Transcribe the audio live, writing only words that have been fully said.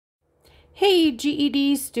Hey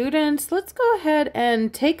GED students, let's go ahead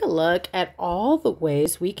and take a look at all the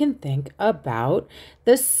ways we can think about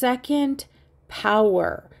the second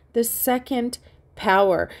power.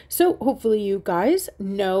 So hopefully you guys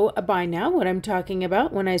know by now what I'm talking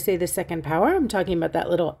about. When I say the second power, I'm talking about that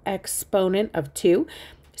little exponent of 2.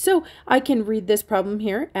 So I can read this problem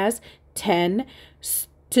here as 10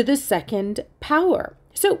 to the second power.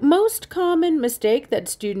 So most common mistake that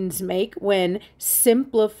students make when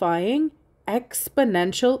simplifying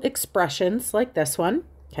exponential expressions like this one,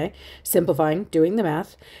 okay, simplifying, doing the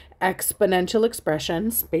math, exponential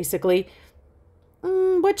expressions, basically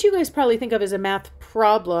what you guys probably think of as a math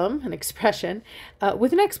problem, an expression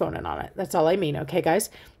with an exponent on it. That's all I mean, okay, guys?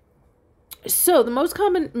 So the most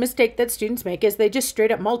common mistake that students make is they just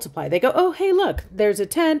straight up multiply. They go, oh, hey, look, there's a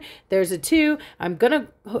 10, there's a 2. I'm gonna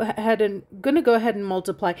go ahead and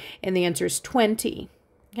multiply, and the answer is 20.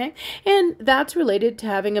 Okay, and that's related to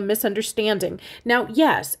having a misunderstanding. Now,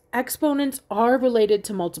 yes, exponents are related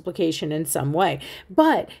to multiplication in some way,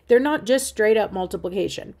 but they're not just straight up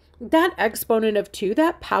multiplication. That exponent of 2,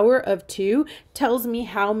 that power of 2, tells me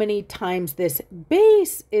how many times this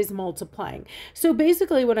base is multiplying. So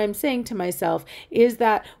basically what I'm saying to myself is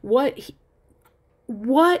that what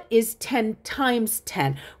is 10 times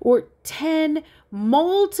 10, or 10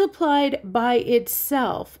 multiplied by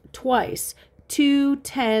itself twice? 2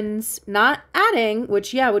 tens, not adding,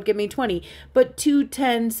 which, yeah, would give me 20, but 2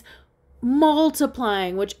 tens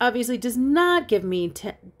multiplying, which obviously does not give me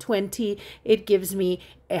 20. It gives me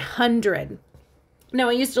 100. Now,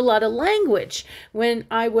 I used a lot of language when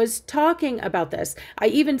I was talking about this. I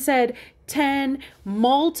even said 10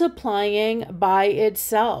 multiplying by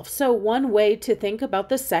itself. So one way to think about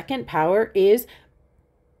the second power is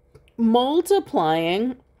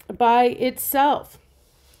multiplying by itself.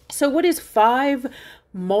 So what is 5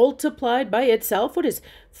 multiplied by itself? What is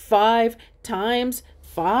 5 times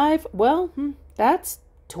 5? Well, that's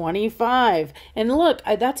 25. And look,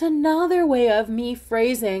 that's another way of me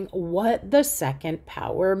phrasing what the second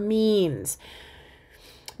power means.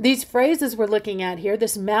 These phrases we're looking at here,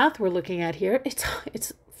 this math we're looking at here,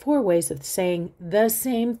 it's 4 ways of saying the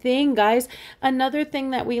same thing, guys. Another thing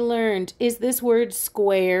that we learned is this word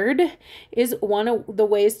squared is one of the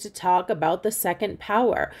ways to talk about the second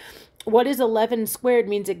power. What is 11 squared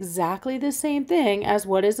means exactly the same thing as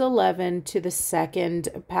what is 11 to the second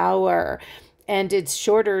power. And it's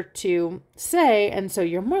shorter to say, and so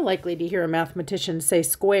you're more likely to hear a mathematician say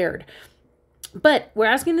squared. But we're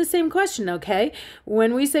asking the same question, okay?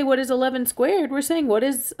 When we say what is 11 squared, we're saying what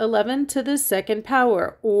is 11 to the second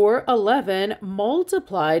power, or 11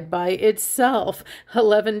 multiplied by itself,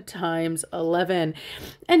 11 times 11.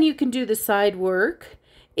 And you can do the side work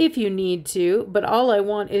if you need to, but all I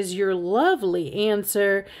want is your lovely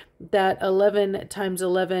answer that 11 times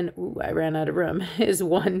 11, ooh, I ran out of room, is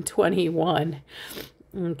 121.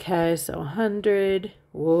 Okay, so 100,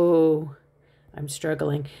 whoa, I'm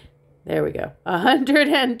struggling. There we go.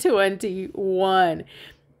 121.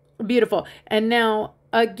 Beautiful. And now,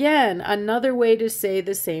 again, another way to say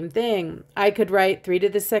the same thing. I could write 3 to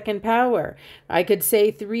the second power. I could say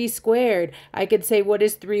 3 squared. I could say what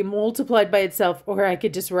is 3 multiplied by itself, or I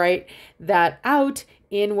could just write that out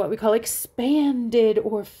in what we call expanded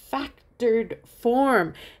or factored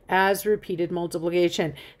form as repeated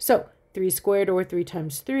multiplication. So 3 squared, or 3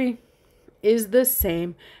 times 3, is the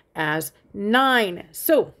same as 9.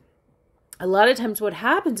 So a lot of times what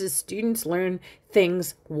happens is students learn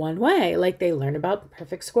things one way, like they learn about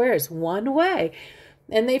perfect squares one way,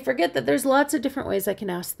 and they forget that there's lots of different ways I can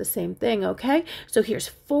ask the same thing, okay? So here's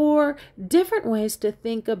 4 different ways to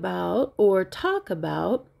think about or talk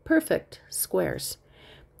about perfect squares.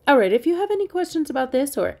 All right, if you have any questions about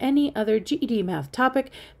this or any other GED math topic,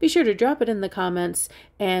 be sure to drop it in the comments,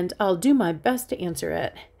 and I'll do my best to answer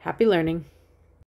it. Happy learning.